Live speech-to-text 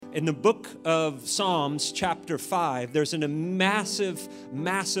In the book of Psalms, chapter 5, there's a massive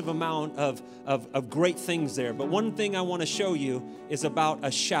amount of great things there. But one thing I want to show you is about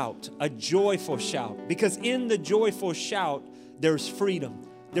a shout, a joyful shout. Because in the joyful shout, there's freedom,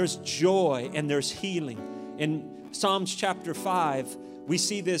 there's joy, and there's healing. In Psalms chapter 5, we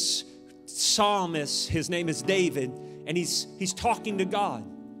see this psalmist, his name is David, and he's talking to God.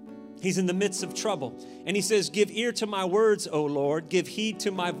 He's in the midst of trouble. And he says, give ear to my words, O Lord. Give heed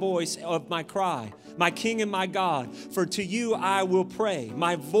to my voice of my cry, my King and my God. For to you I will pray.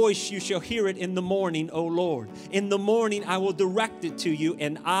 My voice you shall hear it in the morning, O Lord. In the morning I will direct it to you,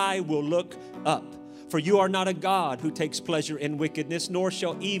 and I will look up. For you are not a God who takes pleasure in wickedness, nor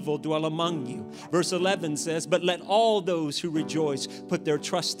shall evil dwell among you. Verse 11 says, but let all those who rejoice put their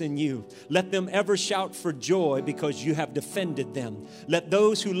trust in you. Let them ever shout for joy because you have defended them. Let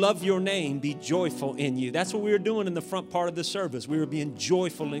those who love your name be joyful in you. That's what we were doing in the front part of the service. We were being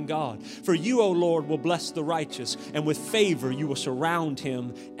joyful in God. For you, O Lord, will bless the righteous, and with favor you will surround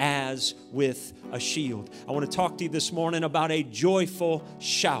him as with a shield. I want to talk to you this morning about a joyful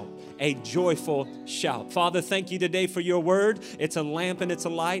shout. A joyful shout. Father, thank you today for your word. It's a lamp and it's a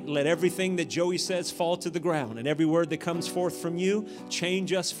light. Let everything that Joey says fall to the ground, and every word that comes forth from you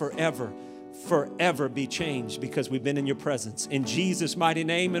change us forever. Forever be changed because we've been in your presence. In Jesus' mighty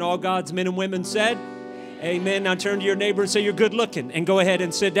name, and all God's men and women said, amen. Now turn to your neighbor and say you're good looking, and go ahead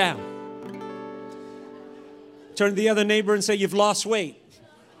and sit down. Turn to the other neighbor and say you've lost weight.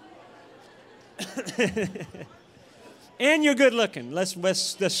 And you're good looking.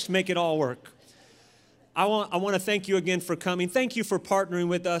 Let's make it all work. I want to thank you again for coming. Thank you for partnering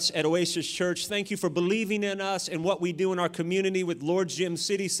with us at Oasis Church. Thank you for believing in us and what we do in our community with Lord's Gym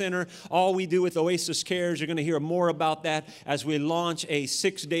City Center. All we do with Oasis Cares. You're going to hear more about that as we launch a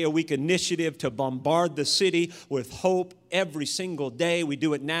 6-day-a-week initiative to bombard the city with hope every single day. We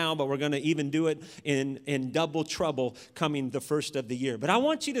do it now, but we're going to even do it in double trouble coming the first of the year. But I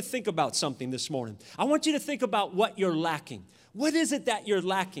want you to think about something this morning. I want you to think about what you're lacking. What is it that you're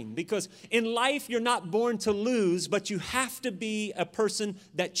lacking? Because in life, you're not born to lose, but you have to be a person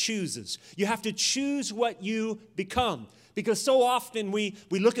that chooses. You have to choose what you become. Because so often we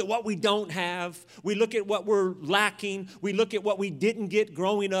look at what we don't have. We look at what we're lacking. We look at what we didn't get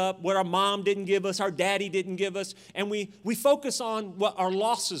growing up, what our mom didn't give us, our daddy didn't give us. And we focus on what our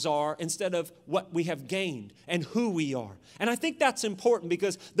losses are instead of what we have gained and who we are. And I think that's important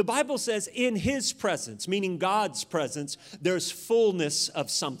because the Bible says in his presence, meaning God's presence, there's fullness of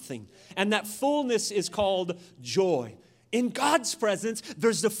something. And that fullness is called joy. In God's presence,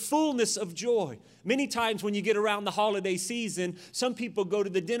 there's the fullness of joy. Many times when you get around the holiday season, some people go to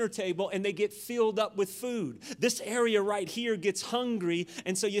the dinner table and they get filled up with food. This area right here gets hungry,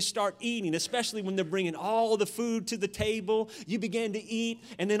 and so you start eating, especially when they're bringing all the food to the table. You begin to eat,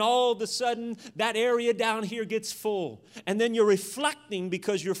 and then all of a sudden, that area down here gets full. And then you're reflecting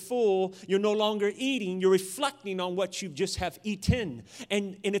because you're full. You're no longer eating. You're reflecting on what you just have eaten,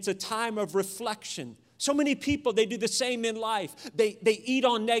 and it's a time of reflection. So many people, they do the same in life. They eat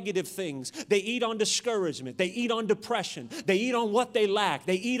on negative things. They eat on discouragement. They eat on depression. They eat on what they lack.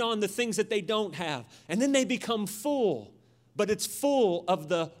 They eat on the things that they don't have. And then they become full, but it's full of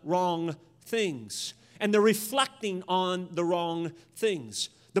the wrong things. And they're reflecting on the wrong things.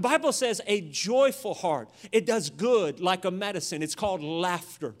 The Bible says a joyful heart, it does good like a medicine. It's called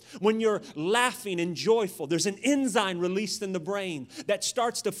laughter. When you're laughing and joyful, there's an enzyme released in the brain that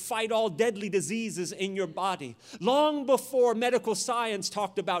starts to fight all deadly diseases in your body. Long before medical science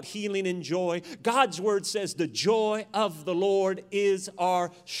talked about healing and joy, God's word says the joy of the Lord is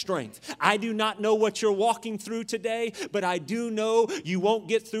our strength. I do not know what you're walking through today, but I do know you won't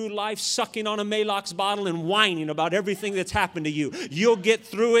get through life sucking on a Maalox bottle and whining about everything that's happened to you. You'll get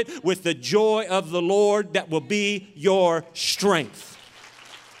through it with the joy of the Lord that will be your strength.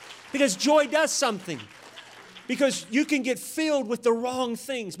 Because joy does something. Because you can get filled with the wrong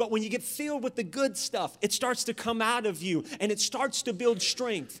things, but when you get filled with the good stuff, it starts to come out of you and it starts to build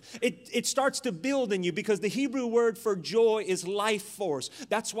strength. It starts to build in you because the Hebrew word for joy is life force.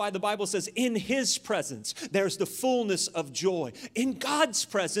 That's why the Bible says in his presence, there's the fullness of joy. In God's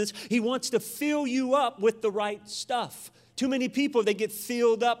presence, he wants to fill you up with the right stuff. Too many people, they get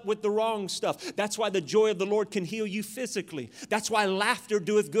filled up with the wrong stuff. That's why the joy of the Lord can heal you physically. That's why laughter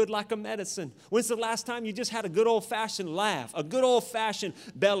doeth good like a medicine. When's the last time you just had a good old-fashioned laugh, a good old-fashioned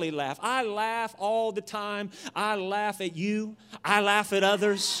belly laugh? I laugh all the time. I laugh at you. I laugh at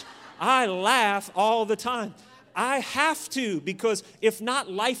others. I laugh all the time. I have to, because if not,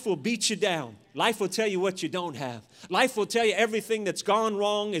 life will beat you down. Life will tell you what you don't have. Life will tell you everything that's gone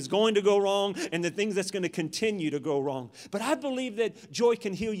wrong is going to go wrong and the things that's going to continue to go wrong. But I believe that joy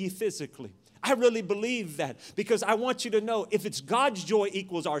can heal you physically. I really believe that because I want you to know if it's God's joy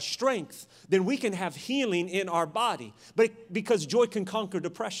equals our strength, then we can have healing in our body. But because joy can conquer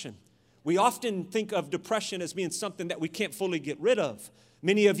depression. We often think of depression as being something that we can't fully get rid of.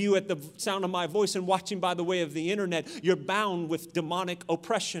 Many of you at the sound of my voice and watching by the way of the internet, you're bound with demonic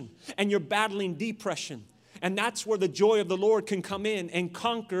oppression and you're battling depression. And that's where the joy of the Lord can come in and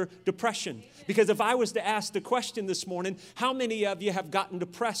conquer depression. Because if I was to ask the question this morning, how many of you have gotten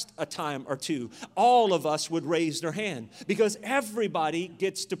depressed a time or two? All of us would raise their hand because everybody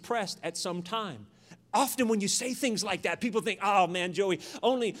gets depressed at some time. Often when you say things like that, people think, oh man, Joey,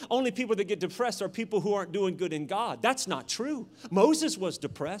 only people that get depressed are people who aren't doing good in God. That's not true. Moses was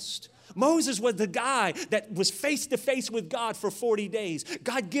depressed. Moses was the guy that was face to face with God for 40 days.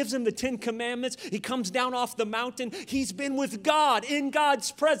 God gives him the 10 commandments. He comes down off the mountain. He's been with God in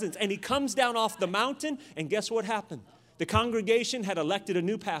God's presence. And he comes down off the mountain. And guess what happened? The congregation had elected a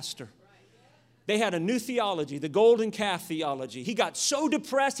new pastor. They had a new theology, the golden calf theology. He got so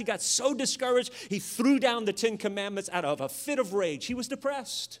depressed, he got so discouraged, he threw down the 10 commandments out of a fit of rage. He was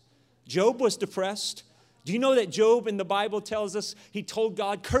depressed. Job was depressed. Do you know that Job in the Bible tells us he told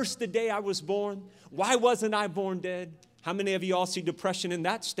God, curse the day I was born. Why wasn't I born dead? How many of you all see depression in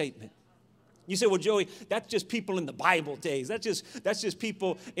that statement? You say, well, Joey, that's just people in the Bible days. That's just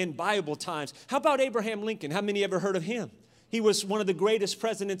people in Bible times. How about Abraham Lincoln? How many ever heard of him? He was one of the greatest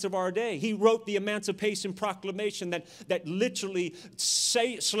presidents of our day. He wrote the Emancipation Proclamation that literally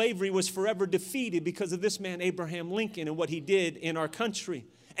slavery was forever defeated because of this man, Abraham Lincoln, and what he did in our country.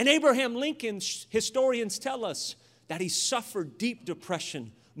 And Abraham Lincoln, historians tell us that he suffered deep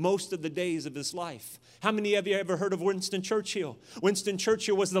depression most of the days of his life. How many of you ever heard of Winston Churchill? Winston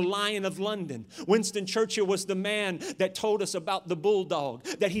Churchill was the Lion of London. Winston Churchill was the man that told us about the bulldog,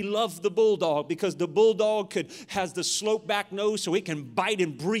 that he loved the bulldog because the bulldog has the slope back nose so it can bite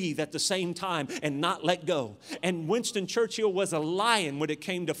and breathe at the same time and not let go. And Winston Churchill was a lion when it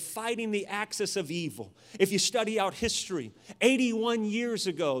came to fighting the axis of evil. If you study out history, 81 years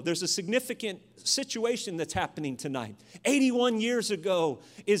ago, there's a significant situation that's happening tonight. 81 years ago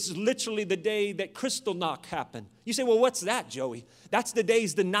is literally the day that Kristallnacht happened. You say, well, what's that, Joey? That's the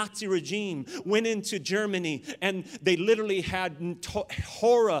days the Nazi regime went into Germany and they literally had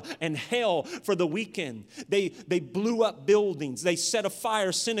horror and hell for the weekend. They blew up buildings. They set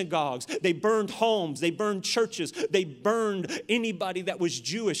afire synagogues. They burned homes. They burned churches. They burned anybody that was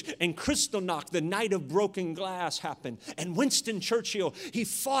Jewish. And Kristallnacht, the night of broken glass, happened. And Winston Churchill, he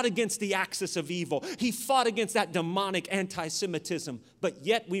fought against the axis of evil. He fought against that demonic anti-Semitism. But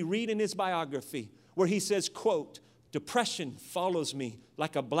yet we read in his biography where he says, quote, depression follows me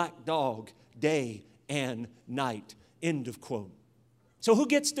like a black dog day and night, end of quote. So who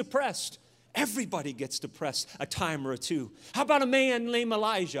gets depressed? Everybody gets depressed a time or two. How about a man named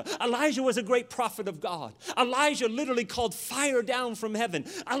Elijah? Elijah was a great prophet of God. Elijah literally called fire down from heaven.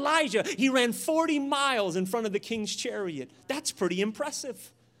 Elijah, he ran 40 miles in front of the king's chariot. That's pretty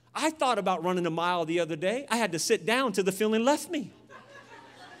impressive. I thought about running a mile the other day. I had to sit down till the feeling left me.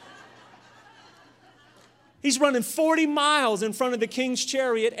 He's running 40 miles in front of the king's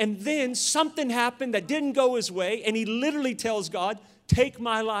chariot, and then something happened that didn't go his way, and he literally tells God, take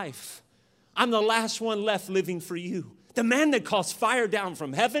my life. I'm the last one left living for you. The man that calls fire down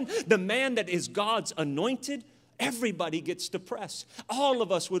from heaven, the man that is God's anointed, everybody gets depressed. All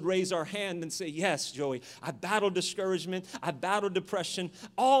of us would raise our hand and say, yes, Joey, I battle discouragement. I battle depression.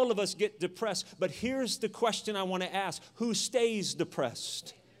 All of us get depressed. But here's the question I want to ask. Who stays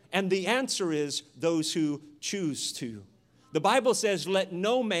depressed? And the answer is those who choose to. The Bible says, let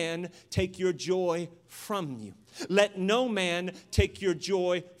no man take your joy from you. Let no man take your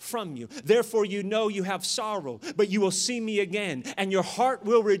joy from you. Therefore, you know you have sorrow, but you will see me again, and your heart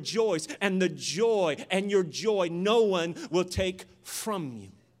will rejoice, and the joy and your joy no one will take from you.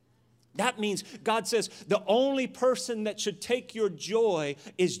 That means God says the only person that should take your joy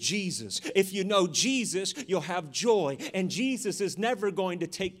is Jesus. If you know Jesus, you'll have joy. And Jesus is never going to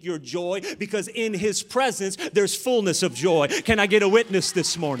take your joy because in his presence, there's fullness of joy. Can I get a witness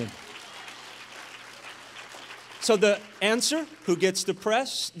this morning? So the answer, who gets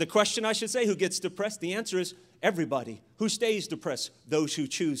depressed? The question I should say, who gets depressed? The answer is everybody. Who stays depressed? Those who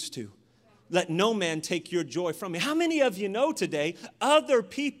choose to. Let no man take your joy from me. How many of you know today other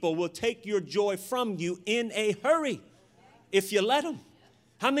people will take your joy from you in a hurry if you let them?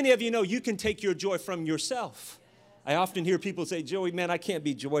 How many of you know you can take your joy from yourself? I often hear people say, Joey, man, I can't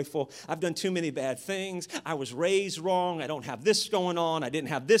be joyful. I've done too many bad things. I was raised wrong. I don't have this going on. I didn't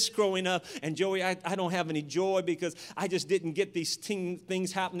have this growing up. And Joey, I don't have any joy because I just didn't get these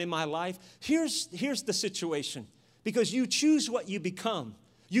things happen in my life. Here's the situation. Because you choose what you become.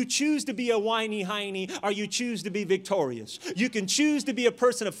 You choose to be a whiny-hiney, or you choose to be victorious. You can choose to be a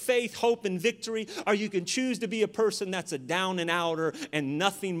person of faith, hope, and victory, or you can choose to be a person that's a down and outer and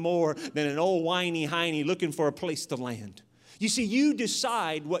nothing more than an old whiny-hiney looking for a place to land. You see, you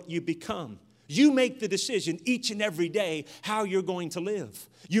decide what you become. You make the decision each and every day how you're going to live.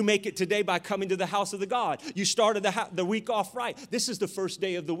 You make it today by coming to the house of the God. You started the week off right. This is the first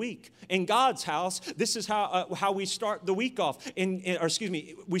day of the week. In God's house, this is how we start the week off.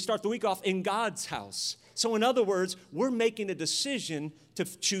 We start the week off in God's house. So in other words, we're making a decision to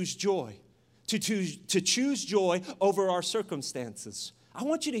choose joy, to choose joy over our circumstances. I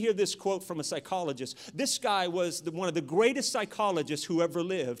want you to hear this quote from a psychologist. This guy was one of the greatest psychologists who ever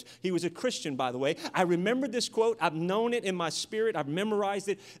lived. He was a Christian, by the way. I remember this quote. I've known it in my spirit. I've memorized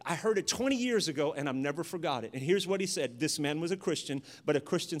it. I heard it 20 years ago, and I've never forgot it. And here's what he said. This man was a Christian, but a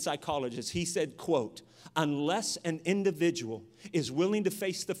Christian psychologist. He said, quote, unless an individual is willing to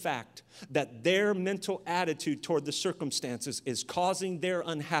face the fact that their mental attitude toward the circumstances is causing their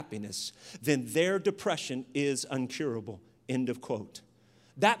unhappiness, then their depression is incurable. End of quote.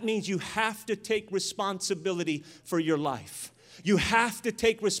 That means you have to take responsibility for your life. You have to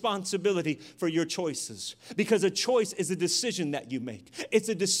take responsibility for your choices, because a choice is a decision that you make. It's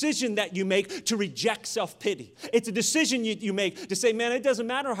a decision that you make to reject self-pity. It's a decision you make to say, man, it doesn't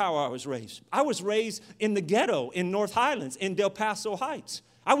matter how I was raised. I was raised in the ghetto in North Highlands, in Del Paso Heights.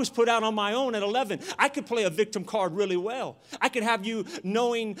 I was put out on my own at 11. I could play a victim card really well. I could have you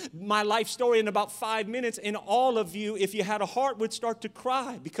knowing my life story in about 5 minutes, and all of you, if you had a heart, would start to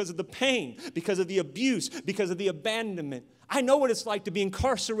cry because of the pain, because of the abuse, because of the abandonment. I know what it's like to be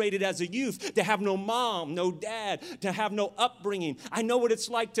incarcerated as a youth, to have no mom, no dad, to have no upbringing. I know what it's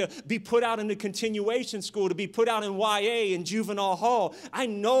like to be put out into continuation school, to be put out in YA and juvenile hall. I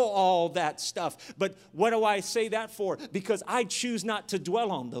know all that stuff. But what do I say that for? Because I choose not to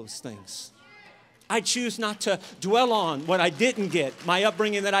dwell on those things. I choose not to dwell on what I didn't get, my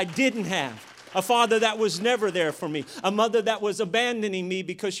upbringing that I didn't have. A father that was never there for me. A mother that was abandoning me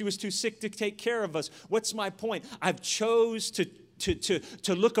because she was too sick to take care of us. What's my point? I've chose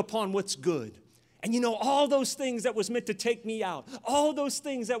to look upon what's good. And you know, all those things that was meant to take me out, all those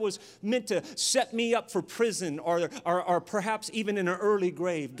things that was meant to set me up for prison or perhaps even in an early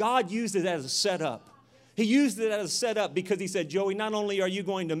grave, God used it as a setup. He used it as a setup because he said, Joey, not only are you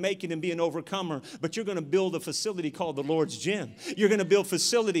going to make it and be an overcomer, but you're going to build a facility called the Lord's Gym. You're going to build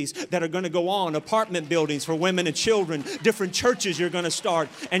facilities that are going to go on, apartment buildings for women and children, different churches you're going to start,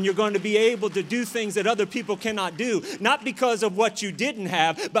 and you're going to be able to do things that other people cannot do, not because of what you didn't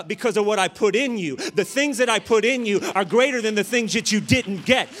have, but because of what I put in you. The things that I put in you are greater than the things that you didn't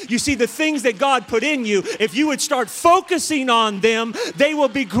get. You see, the things that God put in you, if you would start focusing on them, they will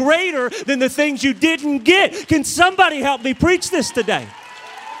be greater than the things you didn't get. Can somebody help me preach this today?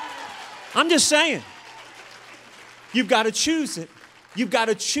 I'm just saying. You've got to choose it. You've got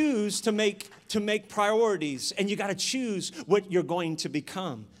to choose to make priorities, and you got to choose what you're going to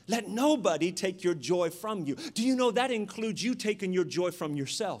become. Let nobody take your joy from you. Do you know that includes you taking your joy from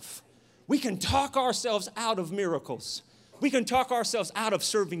yourself? We can talk ourselves out of miracles. We can talk ourselves out of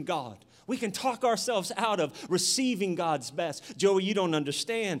serving God. We can talk ourselves out of receiving God's best. Joey, you don't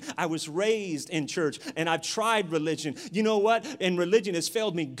understand. I was raised in church, and I've tried religion. You know what? And religion has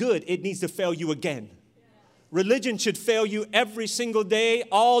failed me. Good. It needs to fail you again. Religion should fail you every single day,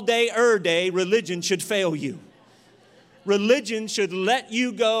 all day, day. Religion should fail you. Religion should let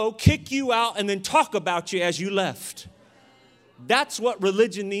you go, kick you out, and then talk about you as you left. That's what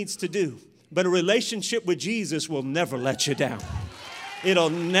religion needs to do. But a relationship with Jesus will never let you down.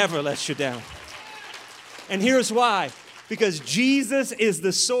 It'll never let you down. And here's why. Because Jesus is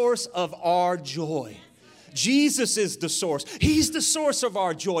the source of our joy. Jesus is the source. He's the source of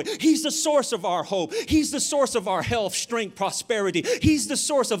our joy. He's the source of our hope. He's the source of our health, strength, prosperity. He's the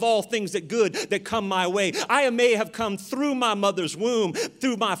source of all things that good that come my way. I may have come through my mother's womb,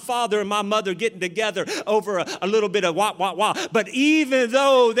 through my father and my mother getting together over a little bit of wah. But even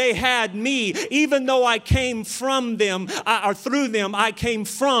though they had me, even though I came from them or through them, I came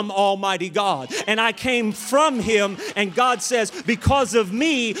from Almighty God. And I came from Him, and God says, because of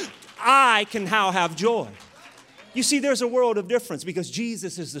me, I can now have joy. You see, there's a world of difference because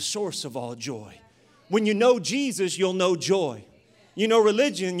Jesus is the source of all joy. When you know Jesus, you'll know joy. You know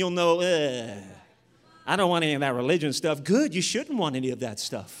religion, you'll know, I don't want any of that religion stuff. Good, you shouldn't want any of that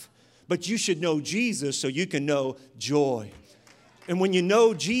stuff. But you should know Jesus so you can know joy. And when you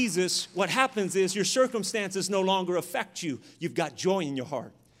know Jesus, what happens is your circumstances no longer affect you. You've got joy in your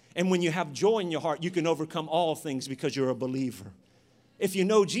heart. And when you have joy in your heart, you can overcome all things because you're a believer. If you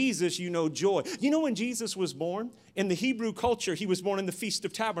know Jesus, you know joy. You know when Jesus was born? In the Hebrew culture, he was born in the Feast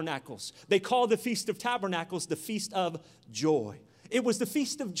of Tabernacles. They called the Feast of Tabernacles the Feast of Joy. It was the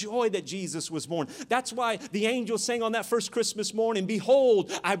feast of joy that Jesus was born. That's why the angels sang on that first Christmas morning,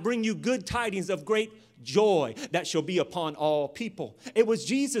 "Behold, I bring you good tidings of great joy that shall be upon all people." It was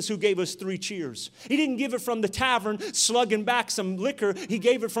Jesus who gave us 3 cheers. He didn't give it from the tavern slugging back some liquor. He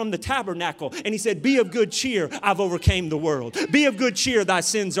gave it from the tabernacle. And he said, "Be of good cheer, I've overcame the world. Be of good cheer, thy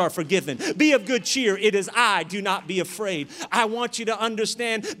sins are forgiven. Be of good cheer, it is I, do not be afraid." I want you to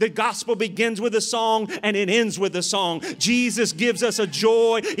understand the gospel begins with a song and it ends with a song. Jesus gives us a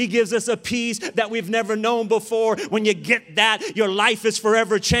joy. He gives us a peace that we've never known before. When you get that, your life is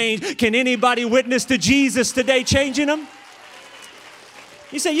forever changed. Can anybody witness to Jesus today changing them?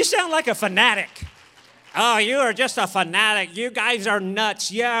 You say, "You sound like a fanatic." "Oh, you are just a fanatic. You guys are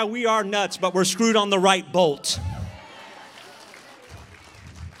nuts." Yeah, we are nuts, but we're screwed on the right bolt.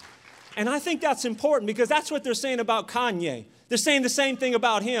 And I think that's important because that's what they're saying about Kanye. They're saying the same thing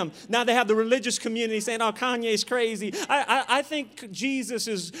about him. Now they have the religious community saying, "Oh, Kanye's crazy." I think Jesus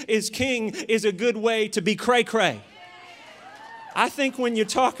is king is a good way to be cray-cray. I think when you're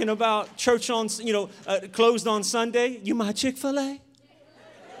talking about church on, closed on Sunday, "You my Chick-fil-A?"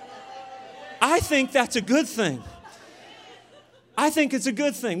 I think that's a good thing. I think it's a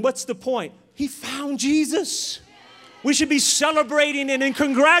good thing. What's the point? He found Jesus. We should be celebrating it and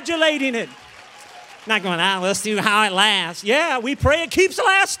congratulating it. Not going, let's see how it lasts. Yeah, we pray it keeps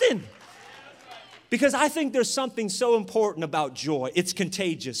lasting. Because I think there's something so important about joy. It's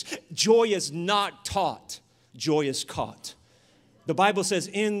contagious. Joy is not taught. Joy is caught. The Bible says,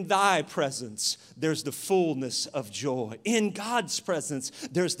 "In thy presence, there's the fullness of joy." In God's presence,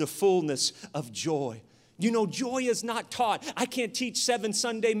 there's the fullness of joy. You know, joy is not taught. I can't teach 7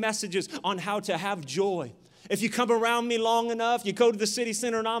 Sunday messages on how to have joy. If you come around me long enough, you go to the city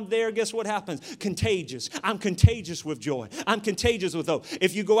center and I'm there, guess what happens? Contagious. I'm contagious with joy. I'm contagious with hope.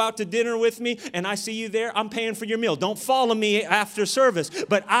 If you go out to dinner with me and I see you there, I'm paying for your meal. Don't follow me after service.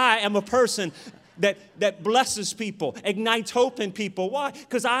 But I am a person that blesses people, ignites hope in people. Why?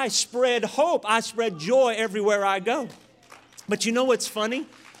 Because I spread hope. I spread joy everywhere I go. But you know what's funny?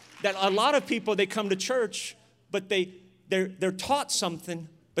 That a lot of people, they come to church, but they're taught something,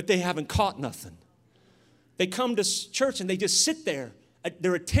 but they haven't caught nothing. They come to church and they just sit there.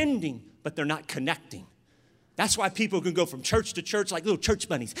 They're attending, but they're not connecting. That's why people can go from church to church like little church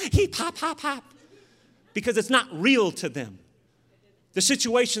bunnies. Heep, hop, hop, hop. Because it's not real to them. The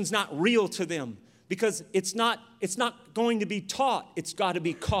situation's not real to them. Because it's not going to be taught. It's got to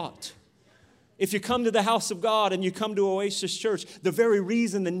be caught. If you come to the house of God and you come to Oasis Church, the very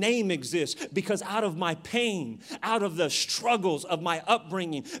reason the name exists, because out of my pain, out of the struggles of my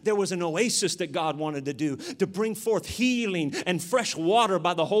upbringing, there was an oasis that God wanted to do, to bring forth healing and fresh water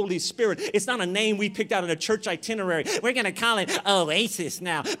by the Holy Spirit. It's not a name we picked out in a church itinerary. We're going to call it Oasis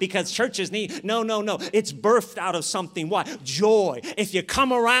now because churches need, no. It's birthed out of something. Why? Joy. If you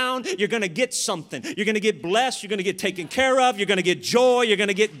come around, you're going to get something. You're going to get blessed. You're going to get taken care of. You're going to get joy. You're going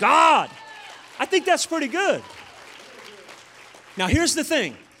to get God. I think that's pretty good. Now, here's the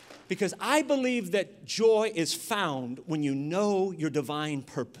thing, because I believe that joy is found when you know your divine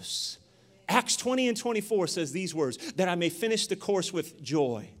purpose. Acts 20:24 says these words, "That I may finish the course with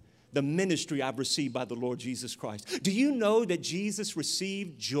joy, the ministry I've received by the Lord Jesus Christ." Do you know that Jesus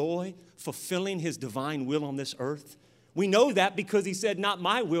received joy fulfilling his divine will on this earth? We know that because he said, "Not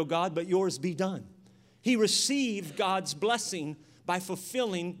my will, God, but yours be done." He received God's blessing by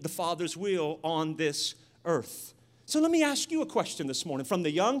fulfilling the Father's will on this earth. So let me ask you a question this morning, from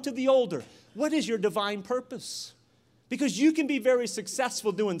the young to the older. What is your divine purpose? Because you can be very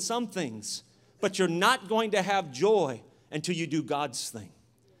successful doing some things, but you're not going to have joy until you do God's thing.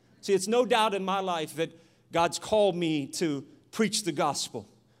 See, it's no doubt in my life that God's called me to preach the gospel.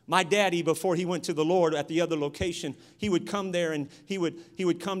 My daddy, before he went to the Lord at the other location, he would come there and he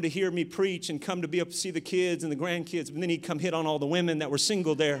would come to hear me preach and come to be able to see the kids and the grandkids. And then he'd come hit on all the women that were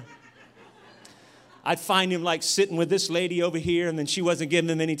single there. I'd find him like sitting with this lady over here, and then she wasn't giving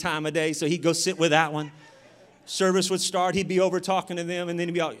him any time of day, so he'd go sit with that one. Service would start. He'd be over talking to them, and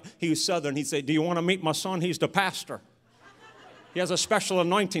then he was Southern. He'd say, "Do you want to meet my son? He's the pastor. He has a special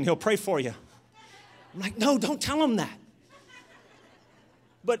anointing. He'll pray for you." I'm like, "No, don't tell him that."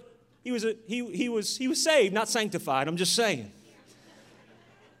 But he was saved, not sanctified. I'm just saying.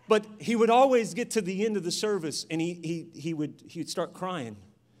 But he would always get to the end of the service and he'd start crying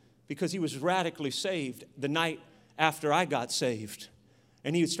because he was radically saved the night after I got saved.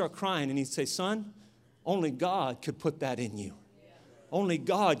 And he would start crying and he'd say, son, only God could put that in you. Only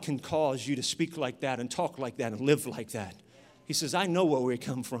God can cause you to speak like that and talk like that and live like that. He says, I know where we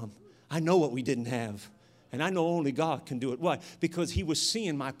come from. I know what we didn't have. And I know only God can do it. Why? Because he was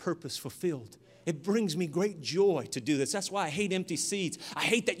seeing my purpose fulfilled. It brings me great joy to do this. That's why I hate empty seats. I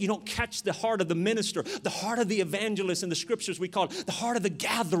hate that you don't catch the heart of the minister, the heart of the evangelist. In the scriptures we call it the heart of the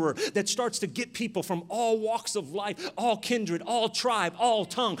gatherer that starts to get people from all walks of life, all kindred, all tribe, all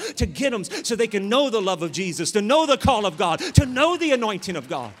tongue, to get them so they can know the love of Jesus, to know the call of God, to know the anointing of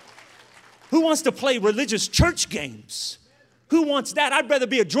God. Who wants to play religious church games? Who wants that? I'd rather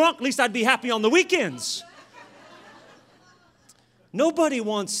be a drunk. At least I'd be happy on the weekends. Nobody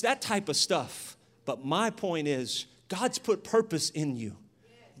wants that type of stuff. But my point is, God's put purpose in you.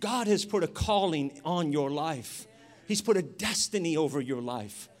 God has put a calling on your life. He's put a destiny over your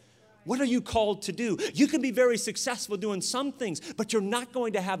life. What are you called to do? You can be very successful doing some things, but you're not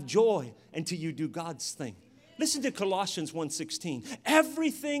going to have joy until you do God's thing. Listen to Colossians 1:16.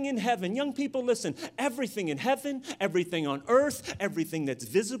 Everything in heaven, young people, listen. Everything in heaven, everything on earth, everything that's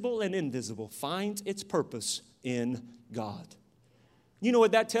visible and invisible finds its purpose in God. You know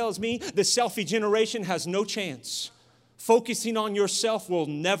what that tells me? The selfie generation has no chance. Focusing on yourself will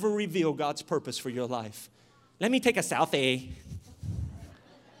never reveal God's purpose for your life. Let me take a selfie.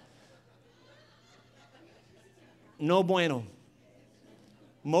 No bueno.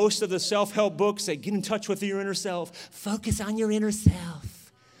 Most of the self-help books that get in touch with your inner self, focus on your inner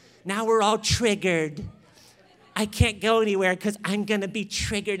self. Now we're all triggered. I can't go anywhere because I'm going to be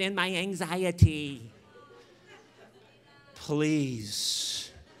triggered in my anxiety. Please,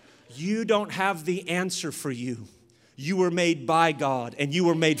 you don't have the answer for you. You were made by God, and you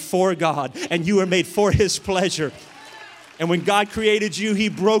were made for God, and you were made for His pleasure. And when God created you, He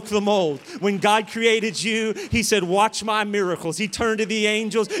broke the mold. When God created you, He said, watch my miracles. He turned to the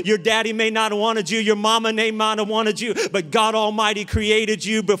angels. Your daddy may not have wanted you. Your mama may not have wanted you. But God Almighty created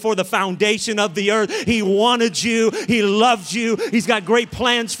you before the foundation of the earth. He wanted you. He loved you. He's got great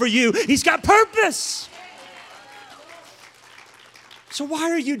plans for you. He's got purpose. So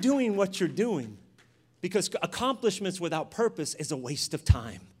why are you doing what you're doing? Because accomplishments without purpose is a waste of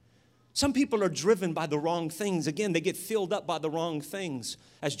time. Some people are driven by the wrong things. Again, they get filled up by the wrong things.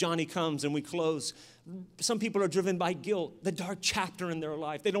 As Johnny comes and we close, some people are driven by guilt, the dark chapter in their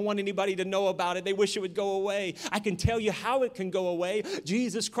life. They don't want anybody to know about it. They wish it would go away. I can tell you how it can go away.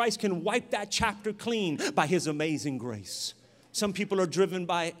 Jesus Christ can wipe that chapter clean by His amazing grace. Some people are driven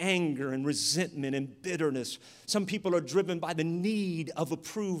by anger and resentment and bitterness. Some people are driven by the need of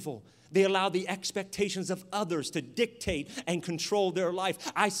approval. They allow the expectations of others to dictate and control their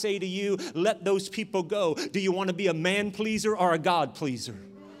life. I say to you, let those people go. Do you want to be a man pleaser or a God pleaser?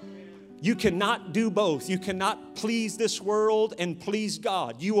 You cannot do both. You cannot please this world and please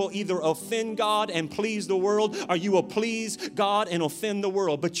God. You will either offend God and please the world, or you will please God and offend the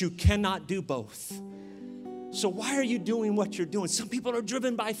world. But you cannot do both. So why are you doing what you're doing? Some people are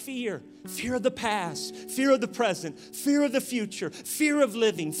driven by fear. Fear of the past, fear of the present, fear of the future, fear of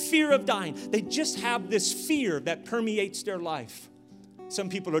living, fear of dying. They just have this fear that permeates their life. Some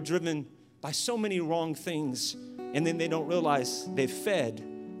people are driven by so many wrong things, and then they don't realize they've fed,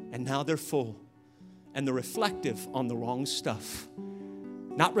 and now they're full. And they're reflective on the wrong stuff.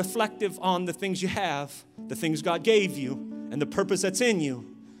 Not reflective on the things you have, the things God gave you, and the purpose that's in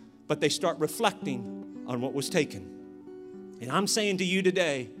you, but they start reflecting on what was taken. And I'm saying to you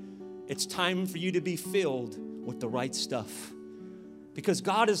today, it's time for you to be filled with the right stuff. Because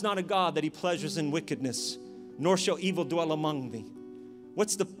God is not a God that He pleasures in wickedness, nor shall evil dwell among thee.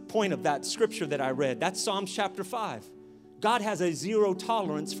 What's the point of that scripture that I read? That's Psalms chapter 5. God has a zero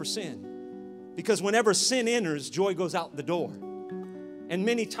tolerance for sin. Because whenever sin enters, joy goes out the door. And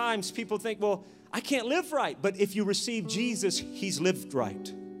many times people think, well, I can't live right. But if you receive Jesus, He's lived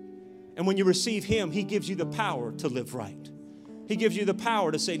right. And when you receive Him, He gives you the power to live right. He gives you the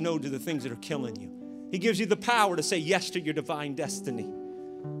power to say no to the things that are killing you. He gives you the power to say yes to your divine destiny.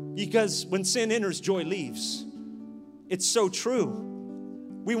 Because when sin enters, joy leaves. It's so true.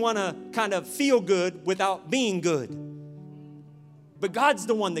 We want to kind of feel good without being good. But God's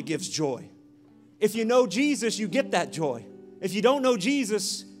the one that gives joy. If you know Jesus, you get that joy. If you don't know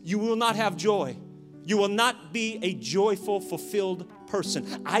Jesus, you will not have joy. You will not be a joyful, fulfilled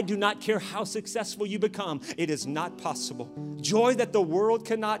person. I do not care how successful you become. It is not possible. Joy that the world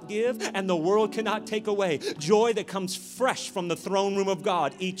cannot give and the world cannot take away. Joy that comes fresh from the throne room of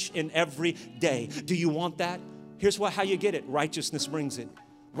God each and every day. Do you want that? Here's how you get it. Righteousness brings it.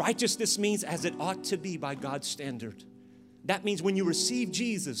 Righteousness means as it ought to be by God's standard. That means when you receive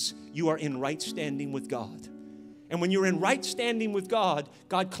Jesus, you are in right standing with God. And when you're in right standing with God,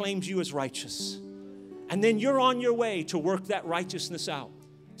 God claims you as righteous. And then you're on your way to work that righteousness out,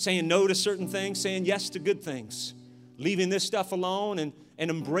 saying no to certain things, saying yes to good things, leaving this stuff alone and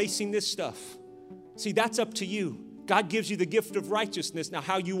embracing this stuff. See, that's up to you. God gives you the gift of righteousness. Now,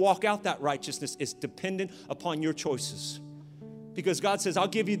 how you walk out that righteousness is dependent upon your choices. Because God says, I'll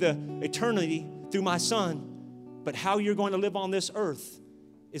give you the eternity through my Son, but how you're going to live on this earth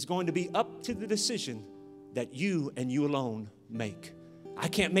is going to be up to the decision that you and you alone make. I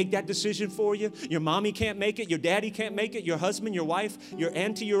can't make that decision for you. Your mommy can't make it. Your daddy can't make it. Your husband, your wife, your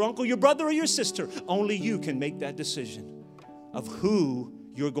auntie, your uncle, your brother, or your sister. Only you can make that decision of who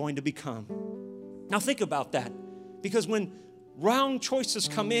you're going to become. Now think about that. Because when wrong choices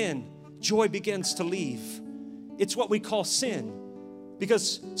come in, joy begins to leave. It's what we call sin.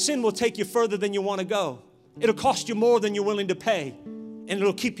 Because sin will take you further than you want to go. It'll cost you more than you're willing to pay. And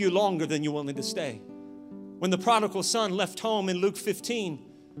it'll keep you longer than you're willing to stay. When the prodigal son left home in Luke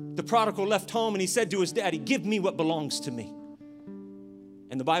 15, the prodigal left home and he said to his daddy, give me what belongs to me.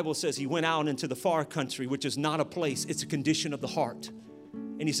 And the Bible says he went out into the far country, which is not a place, it's a condition of the heart.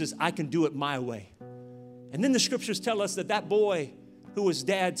 And he says, I can do it my way. And then the scriptures tell us that that boy who was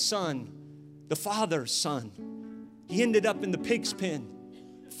dad's son, the father's son, he ended up in the pig's pen,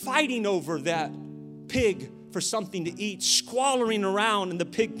 fighting over that pig for something to eat, squalling around in the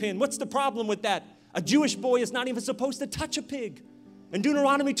pig pen. What's the problem with that? A Jewish boy is not even supposed to touch a pig. In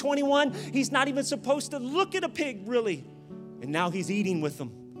Deuteronomy 21, he's not even supposed to look at a pig, really. And now he's eating with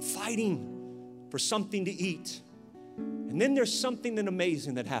them, fighting for something to eat. And then there's something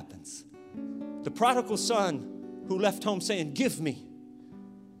amazing that happens. The prodigal son who left home saying, give me.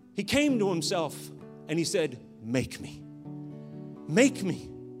 He came to himself and he said, make me. Make me.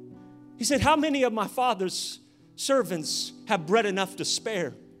 He said, how many of my father's servants have bread enough to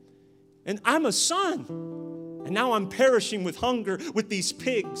spare? And I'm a son. And now I'm perishing with hunger with these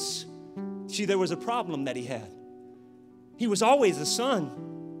pigs. See, there was a problem that he had. He was always a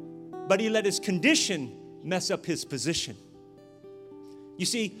son, but he let his condition mess up his position. You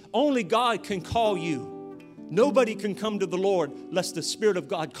see, only God can call you. Nobody can come to the Lord unless the Spirit of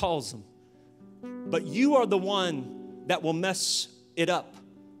God calls them. But you are the one that will mess it up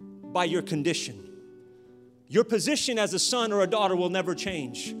by your condition. Your position as a son or a daughter will never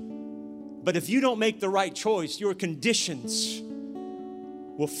change. But if you don't make the right choice, your conditions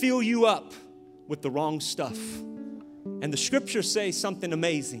will fill you up with the wrong stuff. And the scriptures say something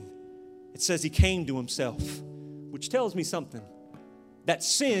amazing. It says he came to himself, which tells me something. That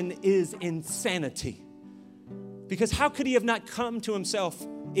sin is insanity. Because how could he have not come to himself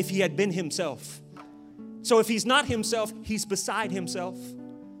if he had been himself? So if he's not himself, he's beside himself.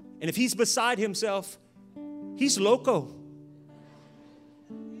 And if he's beside himself, he's loco.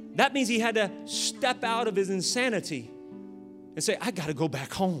 That means he had to step out of his insanity and say, I got to go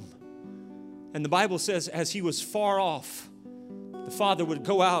back home. And the Bible says as he was far off, the father would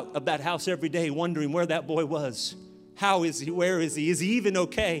go out of that house every day wondering where that boy was. How is he? Where is he? Is he even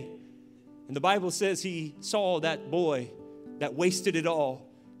okay? And the Bible says he saw that boy that wasted it all.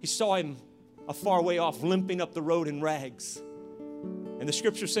 He saw him a far way off limping up the road in rags. And the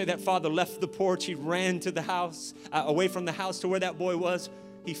scriptures say that father left the porch. He ran to the house, away from the house to where that boy was.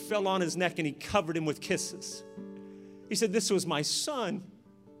 He fell on his neck and he covered him with kisses. He said, this was my son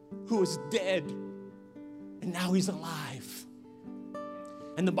who was dead and now he's alive.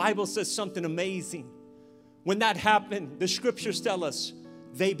 And the Bible says something amazing. When that happened, the scriptures tell us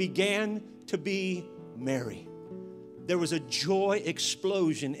they began to be merry. There was a joy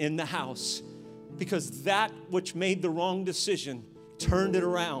explosion in the house because that which made the wrong decision turned it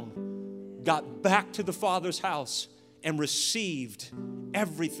around, got back to the father's house and received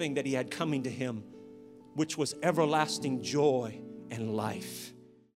everything that he had coming to him, which was everlasting joy and life.